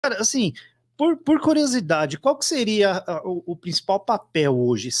Cara, assim, por curiosidade, qual que seria o principal papel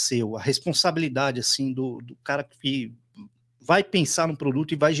hoje seu, a responsabilidade, assim, do cara que vai pensar no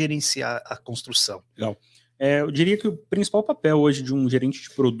produto e vai gerenciar a construção? Legal. Eu diria que o principal papel hoje de um gerente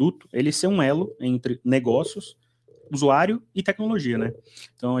de produto, ele ser um elo entre negócios, usuário e tecnologia, né?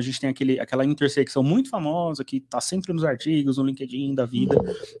 Então a gente tem aquela intersecção muito famosa que está sempre nos artigos, no LinkedIn da vida,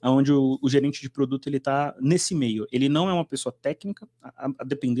 onde o gerente de produto ele está nesse meio. Ele não é uma pessoa técnica, a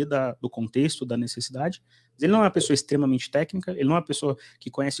depender do contexto, da necessidade, mas ele não é uma pessoa extremamente técnica, ele não é uma pessoa que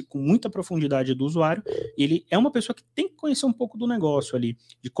conhece com muita profundidade do usuário, ele é uma pessoa que tem que conhecer um pouco do negócio ali,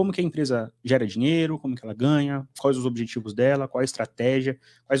 de como que a empresa gera dinheiro, como que ela ganha, quais os objetivos dela, qual a estratégia,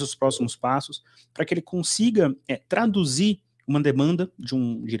 quais os próximos passos, para que ele consiga traduzir uma demanda de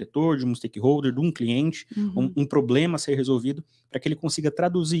um diretor, de um stakeholder, de um cliente, um problema a ser resolvido, para que ele consiga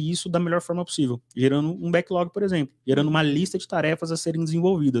traduzir isso da melhor forma possível, gerando um backlog, por exemplo, gerando uma lista de tarefas a serem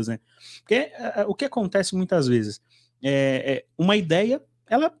desenvolvidas, né? Porque o que acontece muitas vezes, uma ideia,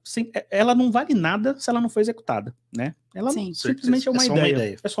 ela não vale nada se ela não for executada, né? Ela simplesmente é só uma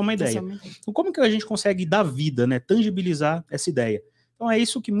ideia. É só uma ideia. Então, como que a gente consegue dar vida, né? Tangibilizar essa ideia? Então é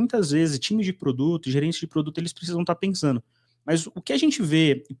isso que muitas vezes times de produto, gerentes de produto, eles precisam estar pensando. Mas o que a gente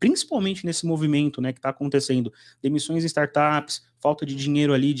vê, principalmente nesse movimento, né, que está acontecendo, demissões em startups, falta de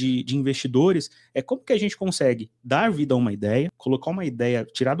dinheiro ali de investidores, é como que a gente consegue dar vida a uma ideia, colocar uma ideia,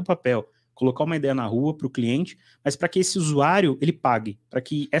 tirar do papel, colocar uma ideia na rua para o cliente, mas para que esse usuário ele pague, para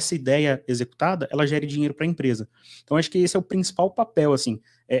que essa ideia executada ela gere dinheiro para a empresa. Então acho que esse é o principal papel, assim,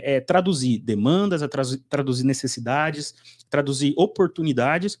 traduzir demandas, traduzir necessidades, traduzir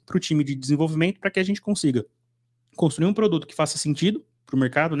oportunidades para o time de desenvolvimento para que a gente consiga construir um produto que faça sentido para o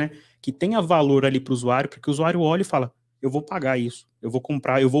mercado, né? Que tenha valor ali para o usuário, para que o usuário olhe e fala, eu vou pagar isso, eu vou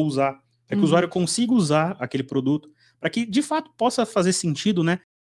comprar, eu vou usar, para que o usuário consiga usar aquele produto, para que de fato possa fazer sentido, né?